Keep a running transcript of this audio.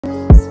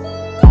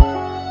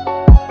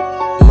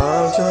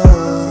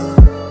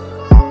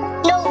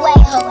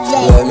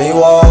me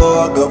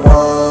walk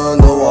upon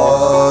the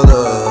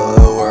water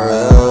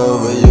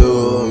wherever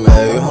you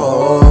may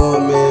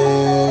hold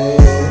me.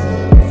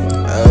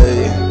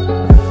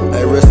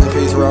 Hey, rest in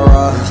peace,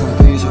 rah-rah.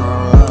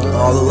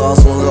 All the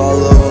lost ones,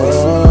 all of us.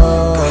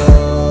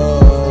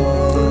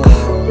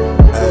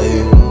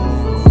 Hey,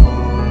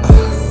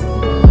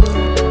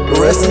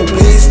 rest in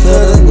peace to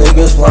the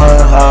niggas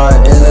flying high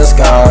in the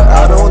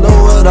sky. I don't know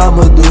what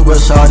I'ma do, but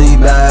shawty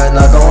bad,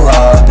 not gon'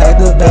 lie. Pack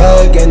the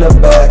bag in the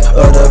back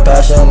of the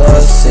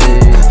passionate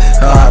seat.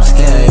 Cops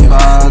came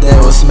by, they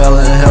was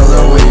smelling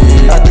hella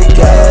weed. Got the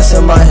gas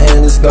in my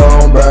hand, it's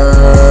gon'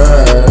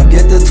 burn.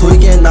 Get the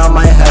tweaking, I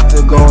might have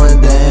to go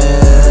and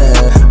dance.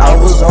 I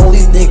was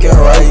only thinking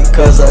right,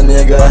 cause a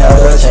nigga had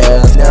a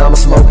chance. Now I'm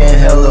smoking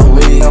hella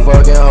weed, I'm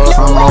fucking hoes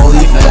from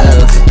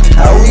OnlyFans.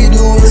 How we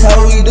do is how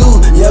we do.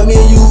 Young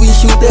and you, we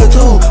shoot that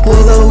too. Pull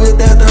up with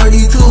that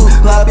 32,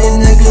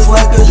 clapping niggas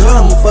like a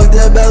drum. Fuck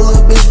that bad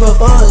little bitch for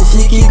fun.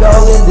 She keep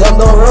calling them,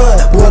 don't run.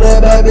 Boy,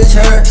 that bad bitch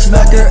hurt,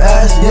 smack her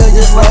ass, yeah,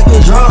 just like a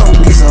drum.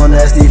 Be so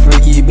nasty,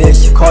 freaky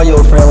bitch. Call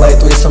your friend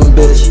like threesome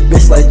bitch.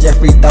 Bitch like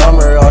Jeffrey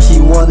Dahmer, all she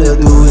wanna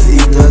do is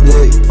eat the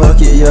dick. Fuck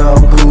it, yeah,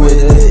 I'm cool with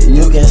it.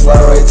 You can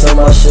slide right to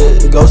my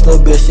shit. Ghost a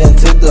bitch and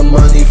took the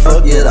money.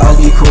 Fuck it, I'll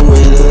be cool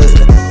with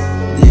it.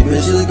 These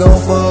bitches gon'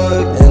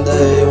 fuck and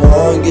they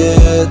won't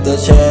get the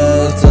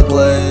chance to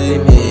play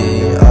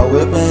me. I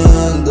whip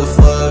in the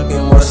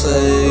fucking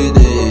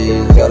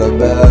Mercedes. Got a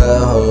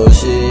bad hoe,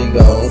 she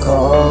gon'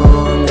 call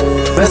me.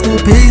 Rest in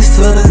peace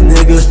to the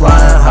niggas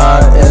flying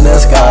high in the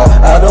sky.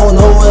 I don't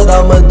know what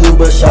I'ma do,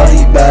 but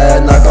shawty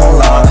bad, not gon'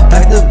 lie.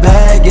 Pack the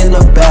bag in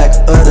the back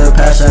of the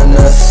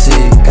passionate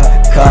seat.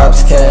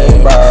 Cops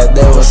came by,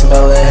 they was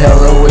smelling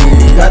hella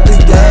weed. Got the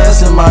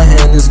gas in my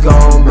hand, it's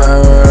gon'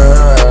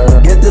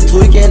 burn. Get the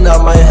tweaking, I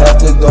might have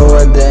to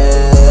go and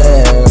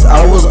dance.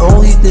 I was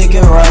only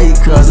thinking right,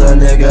 cause a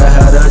nigga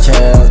had a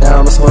chance.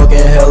 Now I'm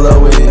smoking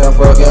hella weed, I'm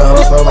fucking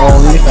hoes from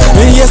OnlyFans.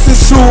 And yes,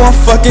 it's true, I'm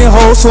fucking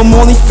hoes from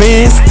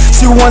OnlyFans.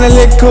 She wanna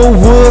lick her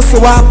wood, so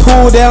I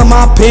pull down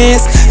my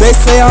pants. They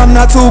say I'm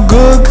not too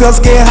good, cause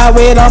get high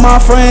with all my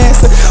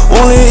friends.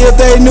 Only if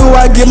they knew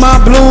I get my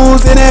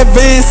blues in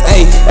advance.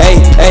 Hey,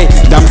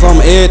 diamonds on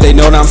my head, they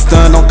know that I'm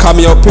stunned. Don't call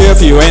me your peer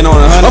if you ain't on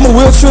a hunt. I'm a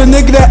wheelchair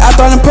nigga that I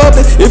thought in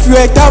public. If you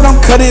act out, I'm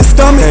cutting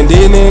stomach. And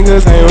these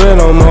niggas ain't real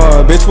no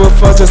more. Bitch, what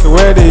fuck just to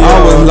wear the I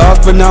was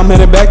lost, but now I'm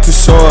headed back to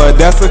shore.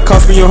 That's the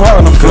cost for your heart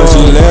on the floor. Cause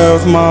you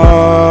left my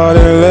heart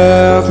and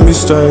left me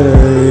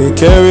straight.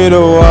 Carried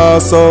the wall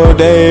so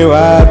they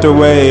wiped the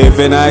wave.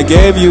 And I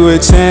gave you a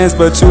chance,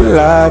 but you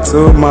lied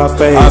to my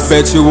face. I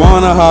bet you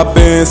wanna hop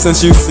in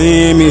since you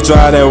seen me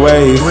drive that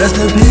wave. Rest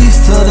in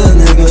peace to the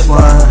niggas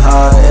flying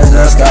high in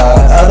the sky.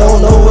 I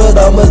don't know what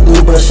I'ma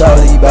do, but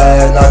shawty